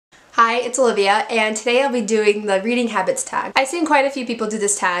Hi, it's Olivia, and today I'll be doing the reading habits tag. I've seen quite a few people do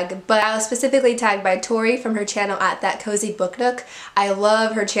this tag, but I was specifically tagged by Tori from her channel at That Cozy Book Nook. I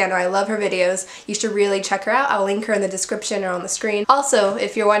love her channel, I love her videos. You should really check her out. I'll link her in the description or on the screen. Also,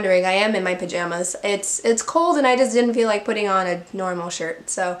 if you're wondering, I am in my pajamas. It's cold and I just didn't feel like putting on a normal shirt.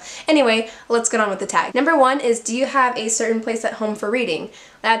 So anyway, let's get on with the tag. Number 1 is, do you have a certain place at home for reading?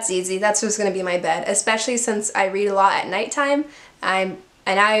 That's easy. That's just going to be my bed, especially since I read a lot at nighttime. I'm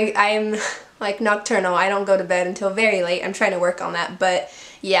like nocturnal. I don't go to bed until very late. I'm trying to work on that, but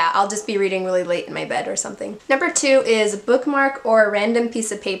yeah, I'll just be reading really late in my bed or something. Number 2 is bookmark or a random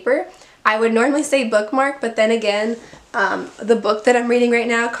piece of paper. I would normally say bookmark, but then again, the book that I'm reading right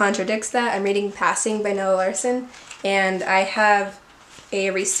now contradicts that. I'm reading Passing by Noah Larson, and I have a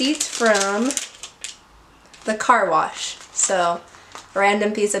receipt from the car wash. So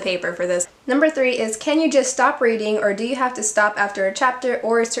random piece of paper for this. Number 3 is, can you just stop reading, or do you have to stop after a chapter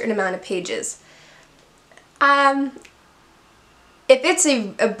or a certain amount of pages? If it's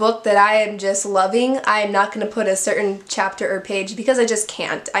a book that I am just loving, I'm not going to put a certain chapter or page because I just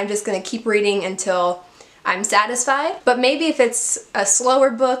can't. I'm just going to keep reading until I'm satisfied. But maybe if it's a slower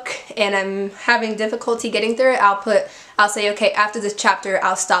book and I'm having difficulty getting through it, I'll say, okay, after this chapter,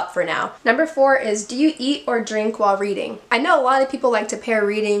 I'll stop for now. Number 4 is, do you eat or drink while reading? I know a lot of people like to pair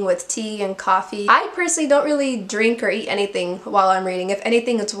reading with tea and coffee. I personally don't really drink or eat anything while I'm reading. If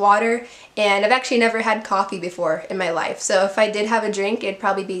anything, it's water, and I've actually never had coffee before in my life. So if I did have a drink, it'd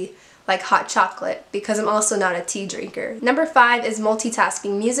probably be like hot chocolate, because I'm also not a tea drinker. Number 5 is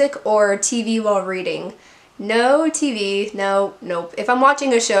multitasking, music or TV while reading. No TV, nope. If I'm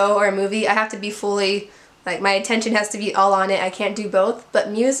watching a show or a movie, I have to be fully, like, my attention has to be all on it. I can't do both.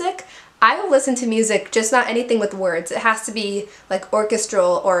 But music, I will listen to music, just not anything with words. It has to be like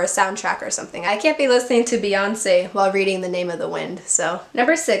orchestral or a soundtrack or something. I can't be listening to Beyonce while reading The Name of the Wind. So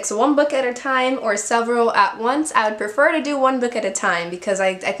number 6, one book at a time or several at once. I would prefer to do one book at a time because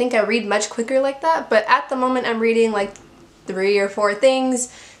I think I read much quicker like that. But at the moment I'm reading like 3 or 4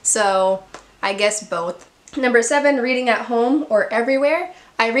 things, so I guess both. Number 7, reading at home or everywhere.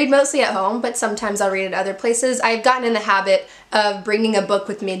 I read mostly at home, but sometimes I'll read at other places. I've gotten in the habit of bringing a book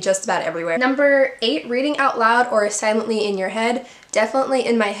with me just about everywhere. Number 8, reading out loud or silently in your head. Definitely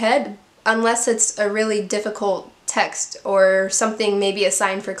in my head, unless it's a really difficult text or something maybe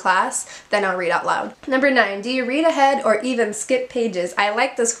assigned for class, then I'll read out loud. Number 9, do you read ahead or even skip pages? I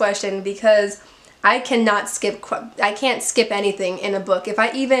like this question because I can't skip anything in a book. If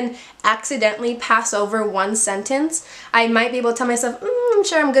I even accidentally pass over one sentence, I might be able to tell myself, I'm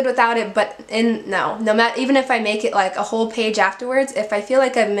sure I'm good without it, but no matter, even if I make it like a whole page afterwards, if I feel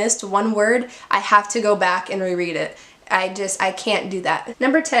like I've missed one word, I have to go back and reread it. I can't do that.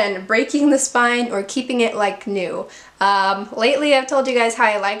 Number 10, breaking the spine or keeping it like new. Lately I've told you guys how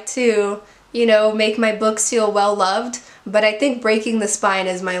I like to, make my books feel well loved, but I think breaking the spine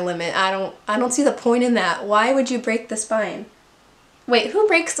is my limit. I don't see the point in that. Why would you break the spine? Wait, who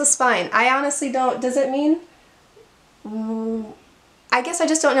breaks the spine? I honestly don't. Does it mean? I guess I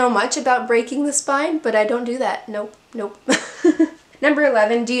just don't know much about breaking the spine, but I don't do that. Nope. Number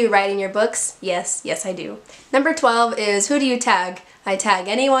 11, do you write in your books? Yes, I do. Number 12 is, who do you tag? I tag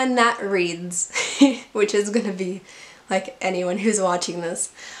anyone that reads, which is gonna be like anyone who's watching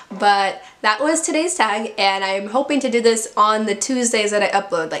this. But that was today's tag, and I'm hoping to do this on the Tuesdays that I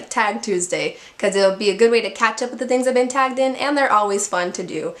upload, like Tag Tuesday, because it'll be a good way to catch up with the things I've been tagged in, and they're always fun to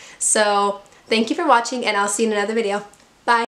do. So thank you for watching, and I'll see you in another video.